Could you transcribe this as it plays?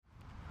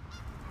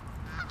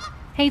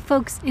Hey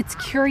folks, it's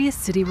Curious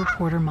City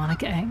reporter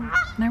Monica Eng,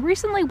 and I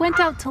recently went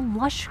out to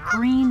lush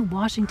green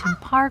Washington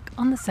Park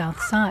on the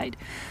south side.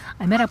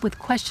 I met up with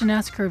question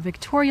asker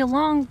Victoria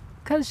Long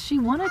because she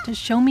wanted to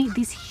show me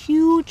these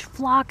huge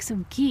flocks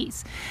of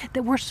geese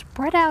that were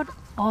spread out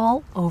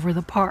all over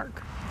the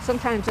park.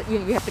 Sometimes you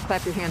have to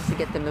clap your hands to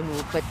get them to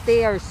move, but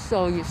they are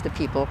so used to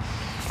people.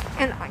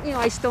 And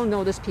I still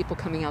notice people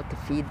coming out to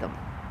feed them,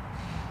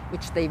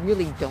 which they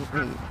really don't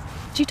need.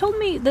 She told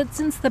me that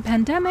since the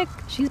pandemic,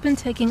 she's been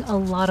taking a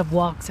lot of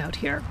walks out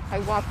here. I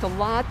walked a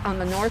lot on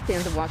the north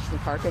end of Washington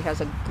Park. It has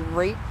a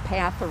great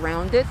path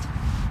around it,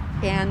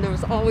 and there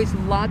was always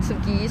lots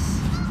of geese.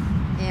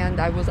 And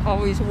I was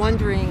always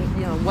wondering,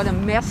 what a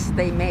mess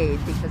they made,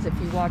 because if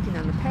you're walking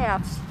on the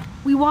paths.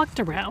 We walked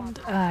around.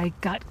 I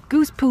got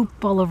goose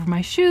poop all over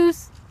my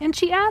shoes, and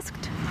she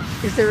asked,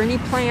 is there any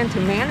plan to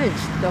manage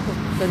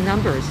the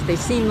numbers? They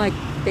seem like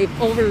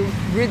they've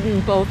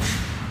overridden both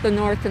the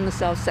north and the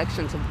south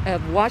sections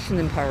of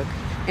Washington Park,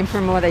 and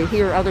from what I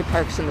hear, other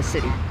parks in the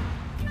city.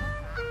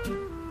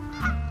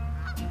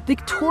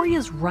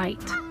 Victoria's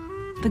right.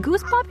 The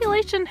goose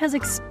population has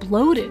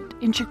exploded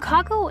in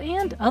Chicago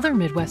and other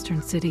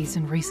Midwestern cities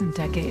in recent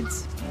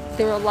decades.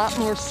 They're a lot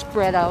more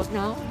spread out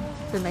now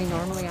than they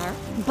normally are.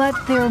 But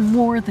they're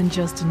more than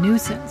just a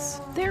nuisance.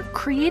 They're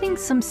creating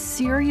some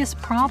serious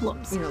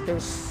problems.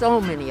 There's so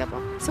many of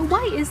them. So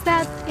why is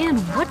that, and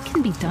what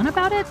can be done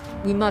about it?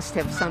 We must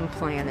have some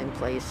plan in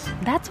place.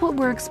 That's what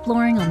we're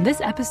exploring on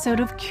this episode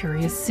of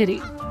Curious City,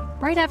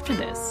 right after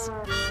this.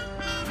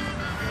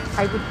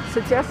 I would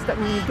suggest that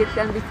when you get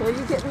done, before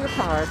you get in your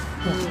car,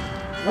 you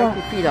wipe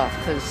your feet off,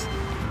 because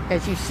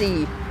as you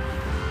see,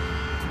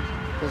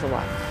 there's a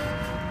lot.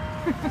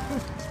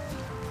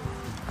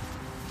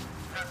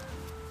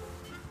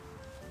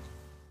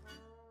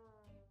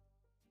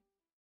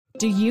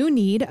 Do you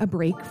need a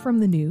break from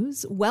the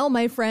news? Well,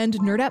 my friend,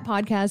 Nerdette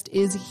Podcast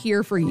is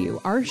here for you.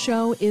 Our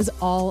show is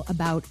all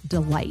about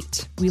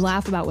delight. We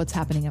laugh about what's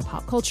happening in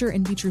pop culture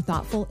and feature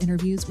thoughtful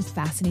interviews with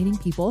fascinating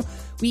people.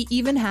 We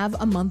even have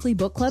a monthly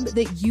book club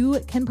that you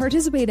can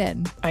participate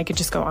in. I could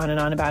just go on and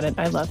on about it.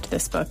 I loved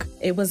this book.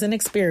 It was an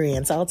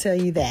experience, I'll tell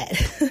you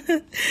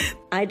that.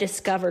 I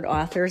discovered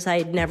authors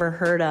I'd never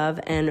heard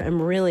of, and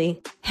I'm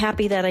really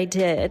happy that I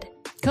did.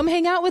 Come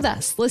hang out with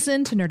us.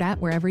 Listen to Nerdette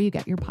wherever you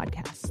get your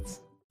podcasts.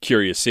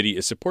 Curious City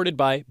is supported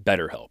by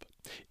BetterHelp.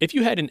 If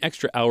you had an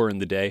extra hour in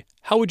the day,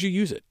 how would you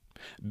use it?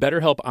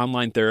 BetterHelp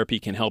Online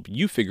Therapy can help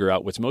you figure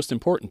out what's most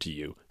important to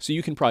you so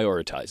you can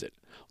prioritize it.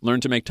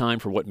 Learn to make time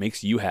for what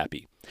makes you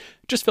happy.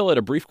 Just fill out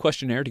a brief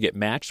questionnaire to get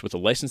matched with a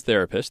licensed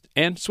therapist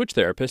and switch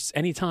therapists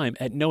anytime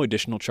at no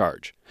additional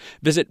charge.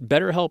 Visit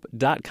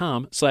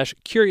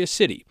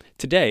betterhelp.com/CuriousCity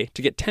today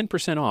to get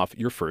 10% off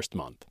your first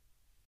month.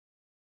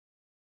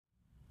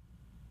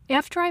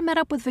 After I met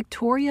up with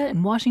Victoria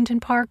in Washington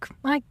Park,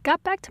 I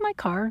got back to my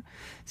car,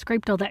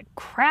 scraped all that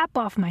crap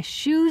off my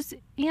shoes,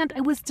 and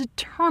I was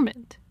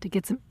determined to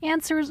get some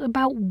answers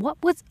about what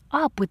was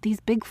up with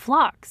these big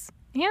flocks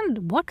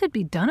and what could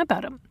be done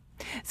about them.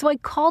 So I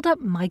called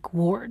up Mike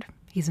Ward.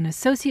 He's an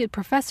associate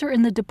professor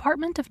in the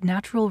Department of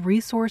Natural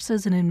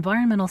Resources and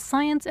Environmental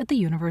Science at the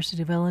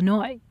University of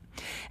Illinois.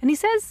 And he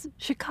says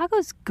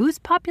Chicago's goose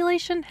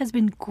population has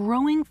been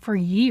growing for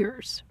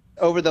years.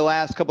 Over the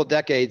last couple of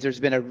decades,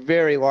 there's been a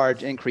very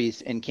large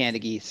increase in Canada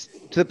geese,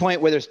 to the point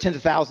where there's tens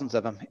of thousands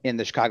of them in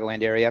the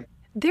Chicagoland area.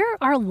 There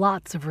are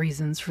lots of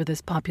reasons for this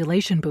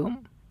population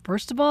boom.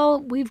 First of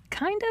all, we've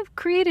kind of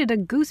created a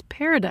goose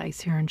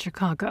paradise here in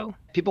Chicago.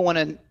 People want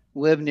to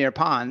live near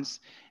ponds,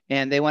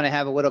 and they want to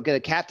have get a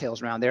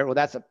cattails around there. Well,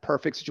 that's a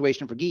perfect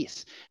situation for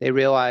geese. They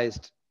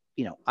realized,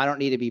 I don't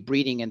need to be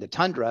breeding in the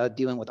tundra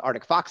dealing with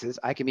Arctic foxes.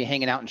 I can be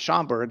hanging out in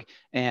Schaumburg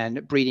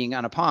and breeding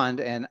on a pond,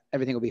 and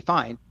everything will be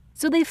fine.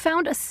 So they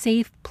found a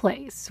safe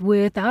place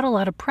without a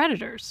lot of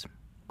predators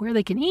where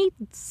they can eat,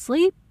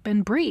 sleep,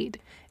 and breed.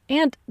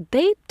 And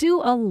they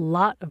do a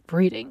lot of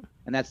breeding.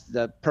 And that's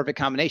the perfect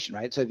combination,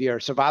 right? So if your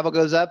survival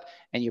goes up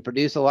and you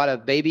produce a lot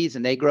of babies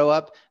and they grow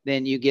up,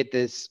 then you get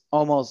this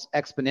almost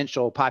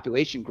exponential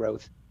population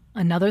growth.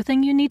 Another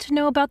thing you need to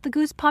know about the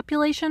goose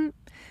population,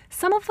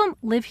 some of them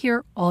live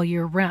here all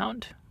year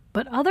round,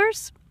 but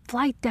others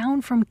fly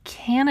down from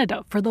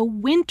Canada for the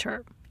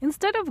winter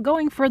instead of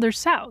going further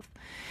south.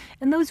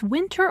 And those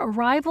winter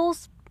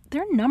arrivals,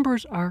 their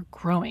numbers are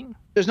growing.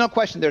 There's no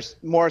question there's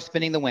more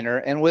spending the winter.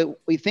 And what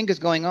we think is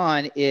going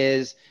on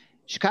is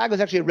Chicago is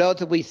actually a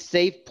relatively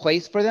safe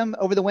place for them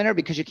over the winter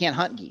because you can't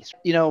hunt geese.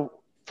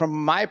 From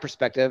my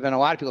perspective and a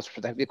lot of people's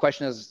perspective, the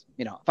question is,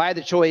 if I had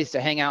the choice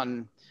to hang out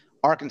in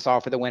Arkansas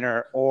for the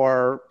winter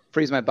or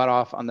freeze my butt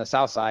off on the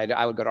south side,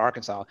 I would go to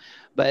Arkansas.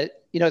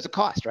 But, it's a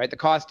cost, right? The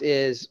cost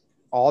is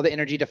all the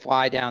energy to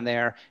fly down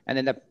there and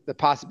then the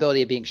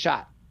possibility of being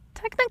shot.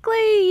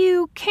 Technically,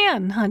 you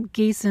can hunt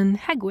geese in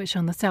Hegewisch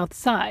on the south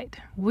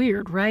side.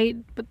 Weird, right?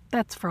 But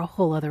that's for a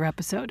whole other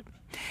episode.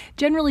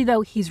 Generally,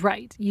 though, he's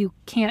right. You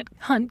can't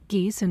hunt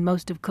geese in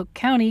most of Cook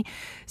County,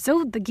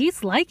 so the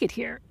geese like it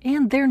here,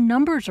 and their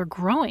numbers are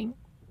growing.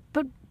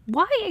 But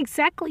why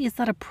exactly is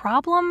that a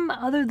problem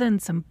other than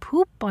some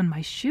poop on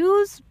my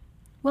shoes?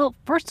 Well,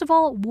 first of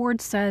all, Ward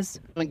says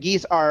when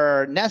geese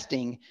are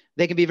nesting,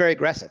 they can be very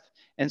aggressive.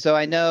 And so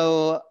I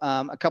know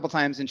a couple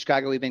times in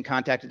Chicago, we've been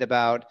contacted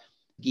about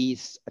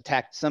geese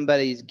attacked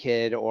somebody's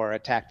kid or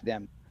attacked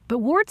them. But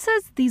Ward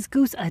says these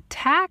goose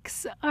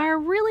attacks are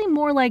really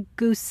more like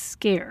goose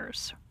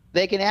scares.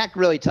 They can act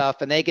really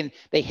tough, and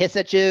they hiss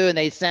at you, and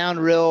they sound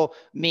real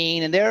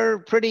mean, and they're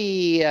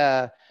pretty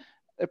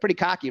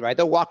cocky, right?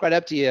 They'll walk right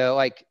up to you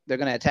like they're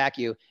going to attack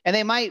you, and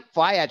they might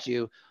fly at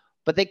you,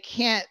 but they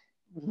can't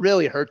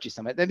really hurt you.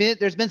 I mean,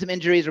 there's been some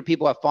injuries where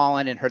people have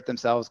fallen and hurt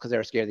themselves because they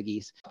were scared of the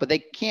geese, but they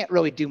can't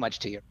really do much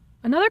to you.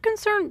 Another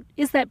concern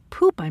is that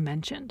poop I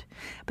mentioned,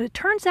 but it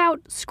turns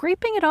out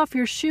scraping it off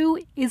your shoe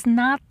is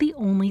not the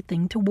only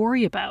thing to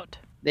worry about.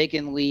 They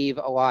can leave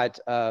a lot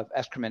of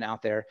excrement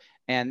out there,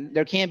 and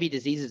there can be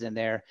diseases in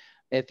there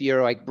if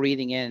you're like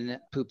breathing in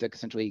poop that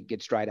essentially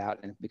gets dried out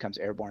and becomes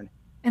airborne.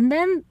 And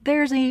then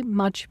there's a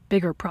much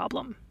bigger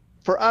problem.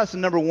 For us, the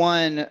number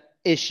one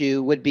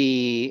issue would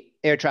be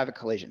air traffic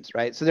collisions,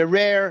 right? So they're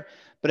rare,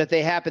 but if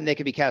they happen, they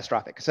could be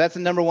catastrophic. So that's the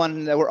number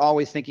one that we're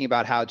always thinking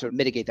about how to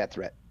mitigate that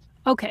threat.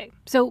 Okay,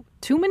 so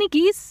too many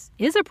geese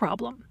is a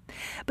problem.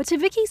 But to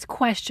Vicky's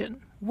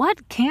question,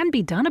 what can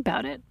be done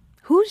about it?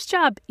 Whose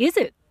job is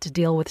it to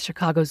deal with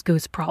Chicago's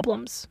goose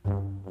problems?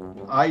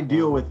 I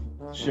deal with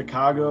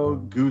Chicago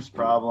goose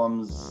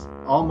problems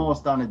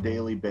almost on a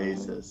daily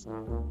basis.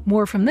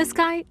 More from this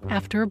guy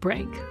after a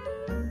break.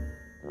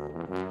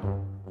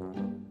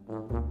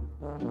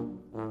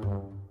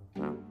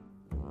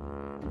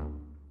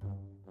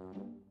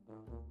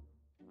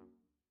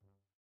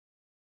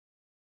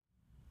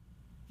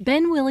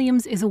 Ben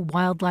Williams is a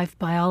wildlife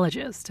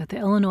biologist at the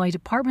Illinois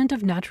Department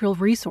of Natural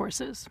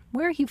Resources,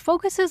 where he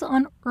focuses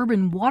on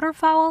urban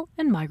waterfowl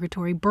and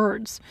migratory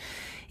birds.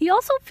 He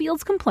also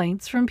fields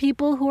complaints from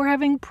people who are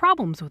having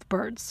problems with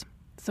birds.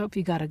 So if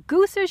you got a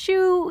goose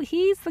issue,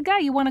 he's the guy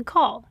you want to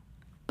call.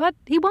 But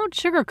he won't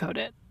sugarcoat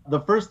it.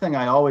 The first thing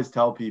I always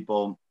tell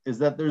people is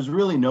that there's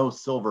really no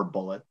silver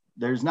bullet.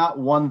 There's not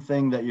one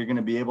thing that you're going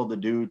to be able to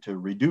do to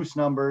reduce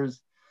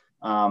numbers.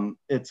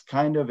 It's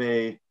kind of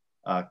a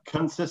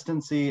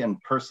consistency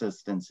and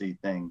persistency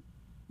thing.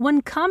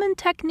 One common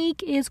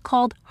technique is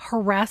called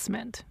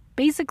harassment.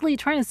 Basically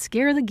trying to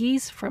scare the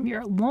geese from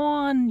your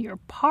lawn, your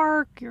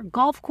park, your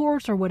golf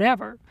course, or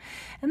whatever.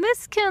 And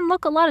this can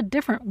look a lot of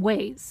different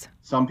ways.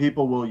 Some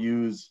people will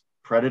use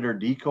predator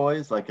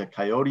decoys, like a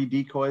coyote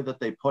decoy that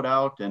they put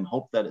out and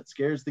hope that it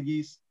scares the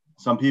geese.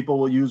 Some people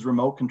will use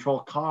remote control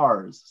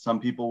cars. Some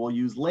people will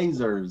use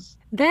lasers.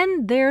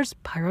 Then there's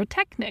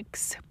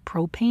pyrotechnics,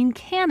 propane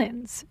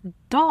cannons,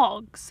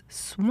 dogs,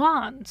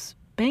 swans,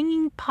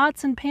 banging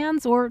pots and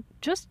pans, or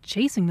just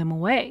chasing them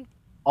away.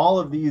 All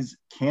of these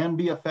can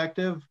be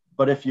effective,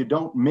 but if you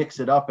don't mix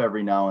it up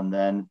every now and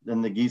then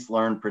the geese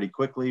learn pretty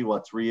quickly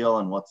what's real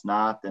and what's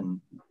not,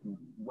 and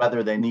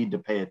whether they need to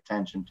pay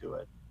attention to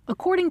it.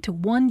 According to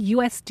one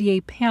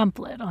USDA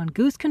pamphlet on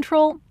goose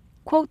control,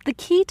 quote, the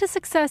key to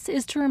success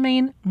is to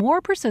remain more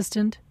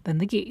persistent than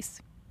the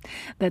geese.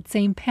 That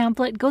same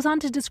pamphlet goes on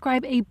to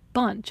describe a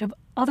bunch of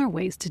other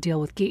ways to deal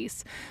with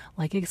geese,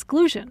 like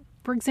exclusion,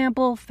 for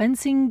example,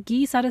 fencing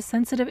geese out of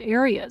sensitive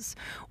areas,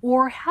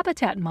 or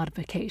habitat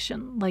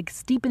modification, like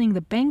steepening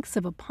the banks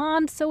of a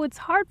pond so it's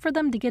hard for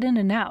them to get in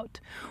and out,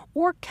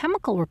 or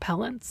chemical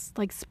repellents,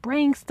 like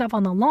spraying stuff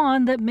on the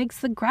lawn that makes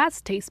the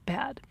grass taste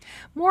bad.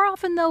 More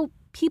often, though,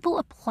 people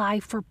apply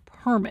for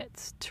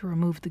permits to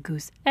remove the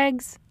goose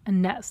eggs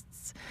and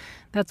nests.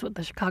 That's what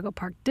the Chicago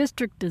Park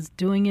District is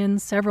doing in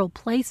several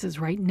places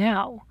right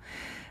now.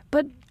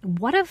 But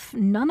what if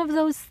none of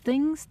those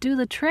things do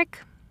the trick?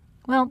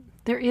 Well,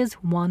 there is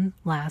one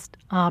last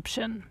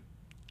option: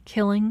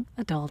 killing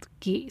adult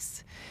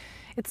geese.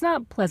 It's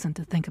not pleasant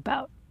to think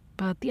about,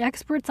 but the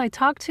experts I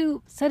talked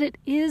to said it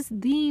is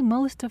the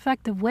most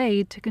effective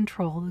way to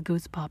control the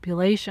goose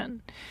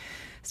population.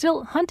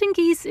 Still, hunting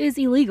geese is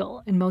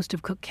illegal in most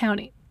of Cook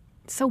County.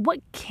 So what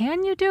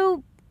can you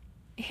do?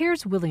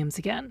 Here's Williams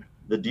again.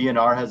 The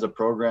DNR has a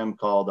program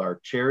called our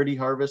Charity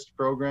Harvest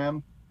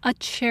program. A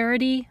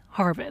charity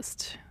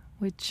harvest,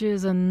 which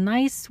is a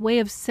nice way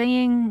of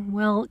saying,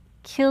 well,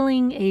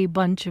 killing a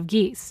bunch of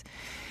geese.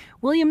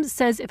 Williams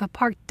says if a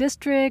park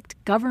district,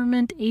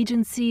 government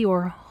agency,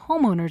 or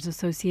homeowners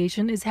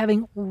association is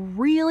having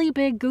really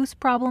big goose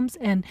problems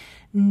and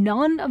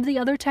none of the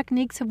other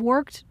techniques have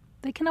worked,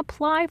 they can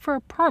apply for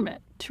a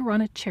permit to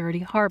run a charity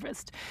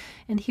harvest.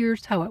 And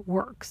here's how it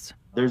works.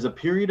 There's a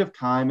period of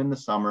time in the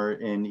summer,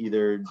 in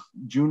either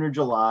June or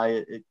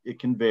July, it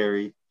can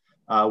vary,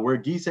 where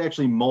geese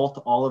actually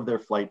molt all of their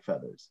flight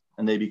feathers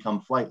and they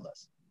become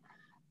flightless.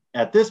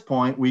 At this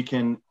point, we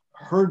can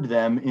herd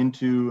them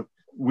into,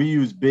 we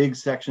use big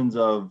sections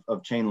of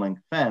chain link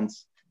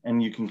fence,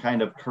 and you can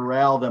kind of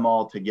corral them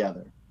all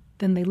together.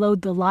 Then they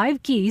load the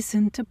live geese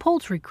into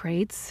poultry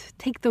crates,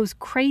 take those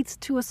crates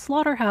to a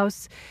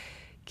slaughterhouse,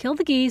 kill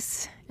the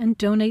geese, and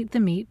donate the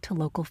meat to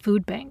local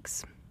food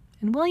banks.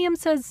 And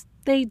Williams says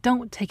they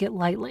don't take it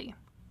lightly.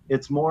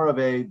 It's more of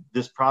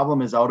this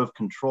problem is out of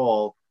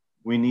control.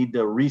 We need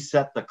to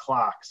reset the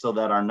clock so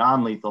that our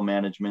non-lethal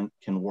management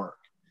can work.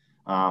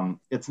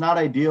 It's not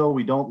ideal.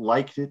 We don't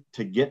like it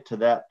to get to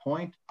that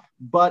point,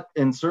 but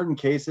in certain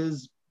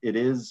cases, it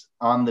is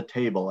on the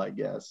table, I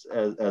guess,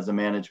 as a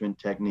management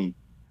technique.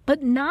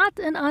 But not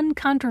an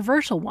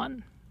uncontroversial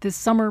one. This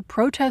summer,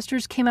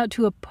 protesters came out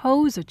to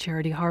oppose a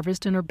charity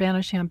harvest in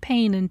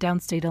Urbana-Champaign in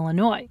downstate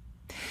Illinois.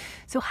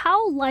 So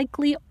how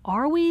likely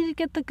are we to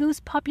get the goose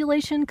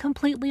population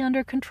completely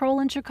under control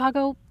in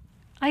Chicago?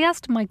 I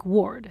asked Mike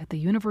Ward at the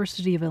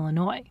University of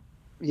Illinois.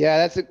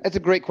 Yeah, that's a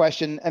great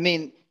question. I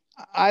mean,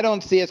 I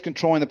don't see us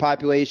controlling the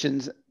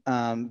populations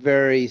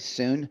very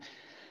soon.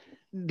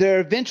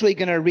 They're eventually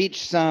going to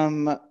reach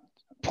some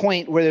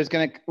point where there's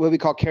going to what we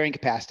call carrying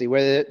capacity,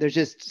 where there's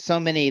just so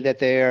many that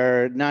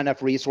there are not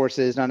enough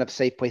resources, not enough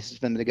safe places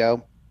for them to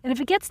go. And if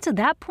it gets to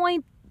that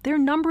point, their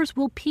numbers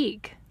will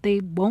peak.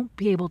 They won't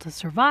be able to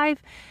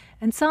survive,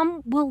 and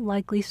some will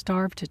likely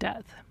starve to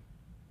death.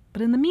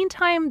 But in the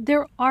meantime,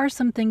 there are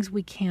some things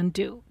we can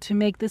do to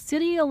make the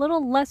city a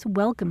little less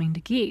welcoming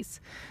to geese,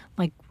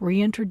 like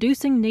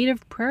reintroducing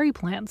native prairie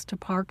plants to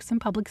parks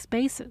and public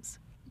spaces.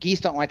 Geese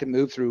don't like to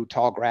move through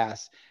tall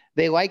grass.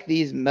 They like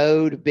these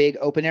mowed, big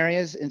open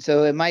areas. And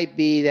so it might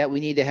be that we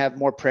need to have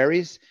more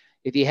prairies.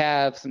 If you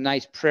have some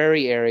nice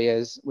prairie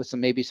areas with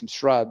maybe some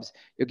shrubs,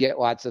 you'll get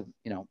lots of,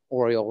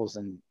 orioles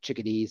and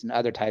chickadees and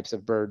other types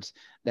of birds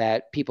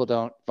that people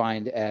don't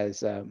find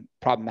as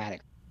problematic.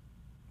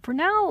 For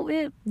now,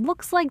 it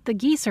looks like the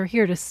geese are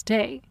here to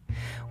stay.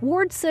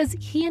 Ward says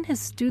he and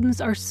his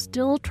students are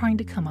still trying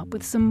to come up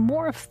with some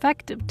more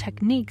effective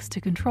techniques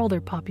to control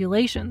their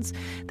populations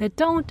that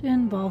don't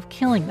involve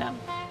killing them.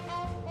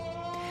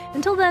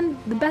 Until then,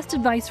 the best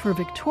advice for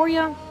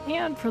Victoria,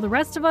 and for the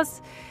rest of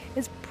us,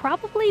 is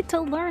probably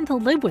to learn to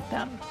live with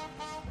them.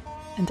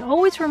 And to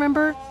always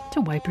remember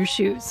to wipe your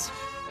shoes.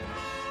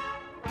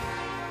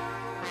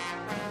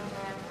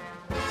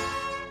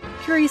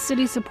 Curious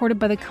City is supported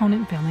by the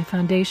Conant Family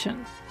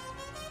Foundation.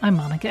 I'm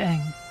Monica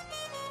Eng.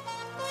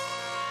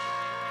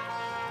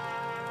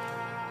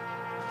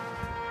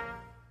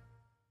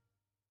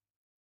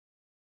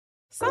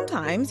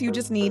 Sometimes you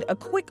just need a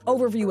quick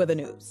overview of the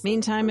news.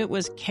 Meantime, it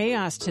was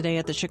chaos today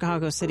at the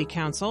Chicago City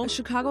Council. A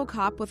Chicago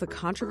cop with a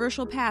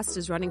controversial past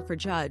is running for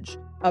judge.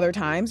 Other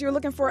times, you're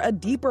looking for a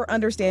deeper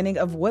understanding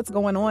of what's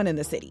going on in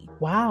the city.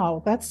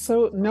 Wow,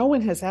 no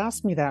one has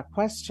asked me that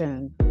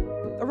question.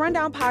 The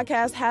Rundown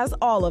podcast has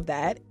all of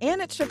that,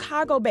 and it's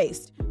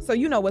Chicago-based, so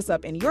you know what's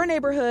up in your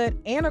neighborhood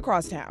and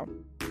across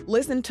town.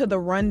 Listen to The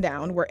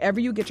Rundown wherever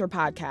you get your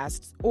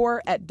podcasts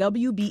or at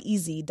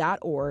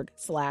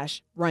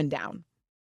wbez.org/rundown.